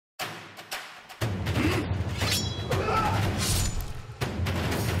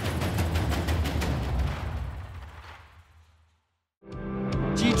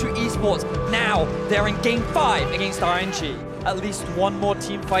Esports. Now they're in Game 5 against RNG. At least one more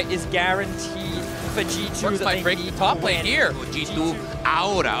team fight is guaranteed for G2. Looks like break the top lane here. G2,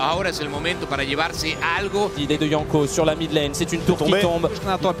 ahora es el momento para llevarse algo. Idée de Yanko sur la mid lane, c'est une tour qui tombe.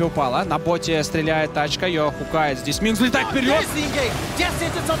 На топе упала, на боте стреляет тачка, ее хукает здесь. Минус летает вперед.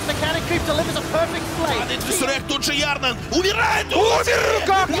 Тут же Ярнан умирает! Умер!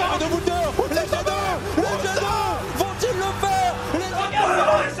 Как? Vont-ils le faire?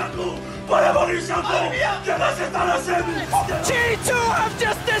 G2 have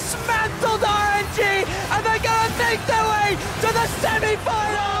just dismantled RNG and they're going to make their way to the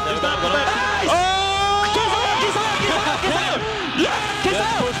semi-final!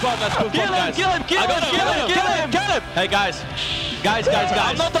 Kill him! Hey guys. I'm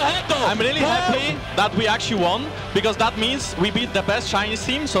not ahead though. I'm really happy that we actually won, because that means we beat the best Chinese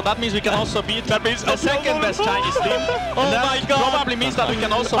team, so that means we can also beat the second best Chinese team. Oh and my that god. probably means that we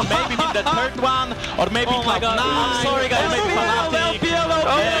can also maybe beat the third one, or maybe Cloud9. I'm sorry guys. Or maybe Fnatic.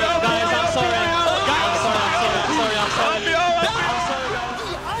 Guys, I'm sorry. I'm sorry.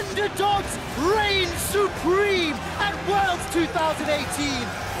 The underdogs reign supreme at Worlds 2018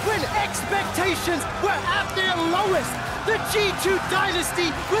 when expectations were at their lowest. The G2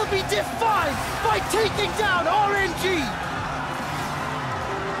 dynasty will be defined by taking down RNG.